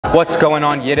What's going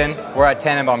on, Yidden? We're at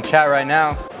Tannenbaum Chat right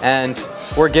now, and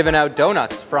we're giving out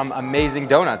donuts from Amazing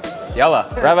Donuts. Yalla,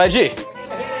 Rabbi G.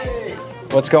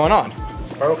 What's going on?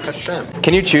 Baruch Hashem.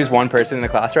 Can you choose one person in the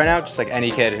class right now? Just like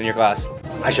any kid in your class.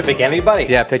 I should pick anybody?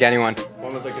 Yeah, pick anyone.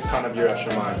 One with like a ton of Yirat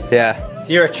Shamayim. Yeah.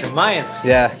 Yirat Shamayim?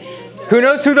 Yeah. Who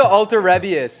knows who the Alter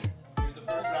Rebbe is?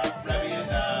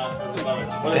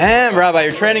 Damn, Rabbi,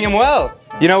 you're training him well.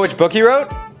 You know which book he wrote?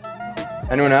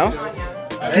 Anyone know?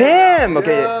 Damn,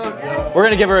 okay. We're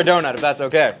gonna give her a donut if that's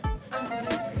okay.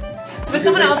 But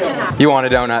someone else can have. You want a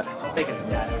donut? I'm taking the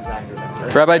dad,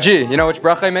 exactly. Rabbi G, you know which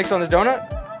bracha he makes on this donut?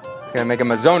 He's gonna make a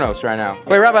mazonos right now.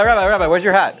 Wait, Rabbi, where's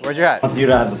your hat? Where's your hat?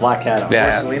 Yirat, the black hat.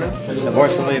 Yeah. The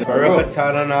Borsalina. Baruch atah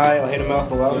Adonai Eloheinu melech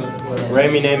haolam, Borei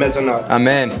minei mezonot.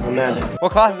 Amen. Amen.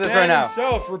 What class is this right now?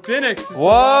 Himself, Rabbinics.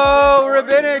 Whoa,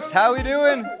 Rabbinics, how we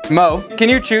doing? Mo, can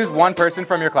you choose one person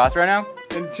from your class right now?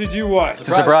 And to do what? It's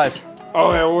a surprise.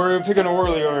 Oh yeah, we're picking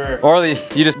Orly over here. Orly,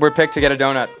 you just were picked to get a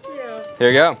donut. Yeah. Here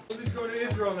you go. We'll just go to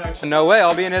Israel next. No way,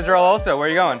 I'll be in Israel also. Where are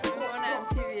you going? I'm going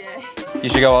to TVA. You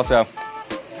should go also.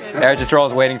 Eretz Yisrael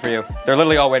is waiting for you. They're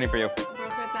literally all waiting for you.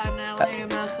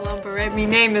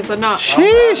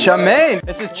 Sheesh, amen.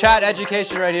 This is chat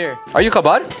education right here. Are you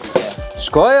Chabad?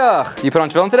 Shkoyach. You put on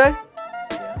tefillin today?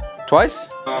 Twice?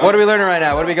 What are we learning right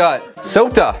now? What do we got?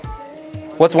 Sota.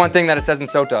 What's one thing that it says in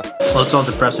Sota? Well, it's all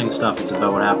depressing stuff. It's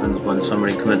about what happens when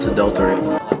somebody commits adultery.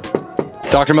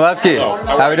 Dr. Milevsky,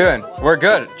 how we doing? We're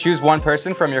good. Choose one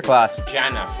person from your class.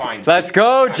 Jana, fine. Let's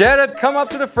go, Janet. Come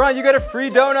up to the front. You get a free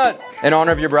donut. In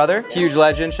honor of your brother. Huge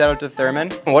legend. Shout out to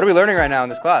Thurman. What are we learning right now in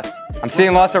this class? I'm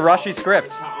seeing lots of Rashi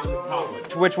script. On the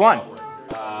Talmud. Which one?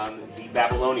 The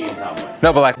Babylonian Talmud.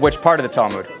 No, but like which part of the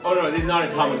Talmud? Oh no, this is not a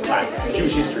Talmud class. It's a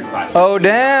Jewish history class. Oh,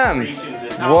 damn.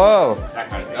 Whoa. That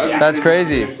kind of thing. Yeah. That's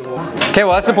crazy. Okay,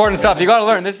 well, that's important stuff. You gotta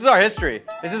learn. This is our history.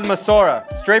 This is Masorah.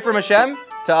 Straight from Hashem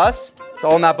to us. It's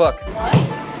all in that book.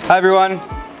 Hi, everyone.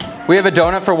 We have a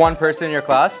donut for one person in your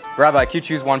class. Rabbi, can you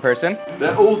choose one person?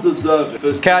 They all deserve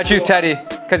it. Okay, I choose Teddy,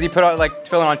 because he put out like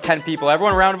tefillin on 10 people.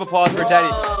 Everyone, round of applause for Teddy.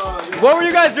 What were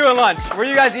you guys doing lunch? Were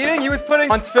you guys eating? He was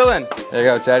putting on tefillin. There you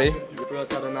go, Teddy.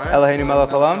 Eloheinu melech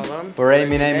haolam, Borei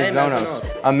minei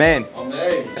mezonos. Amen.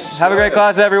 Have a great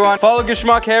class, everyone. Follow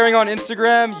Geshmak Herring on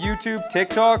Instagram, YouTube,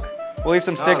 TikTok. We'll leave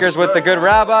some stickers with the good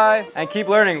rabbi and keep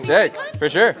learning. Jake, for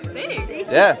sure.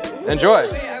 Thanks. Yeah, enjoy.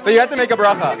 But you have to make a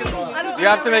bracha. You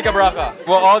have to make a bracha.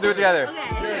 We'll all do it together.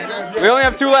 We only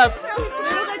have 2 left.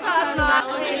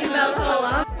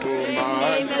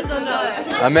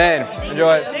 Amen.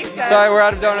 Enjoy. Sorry, we're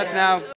out of donuts now.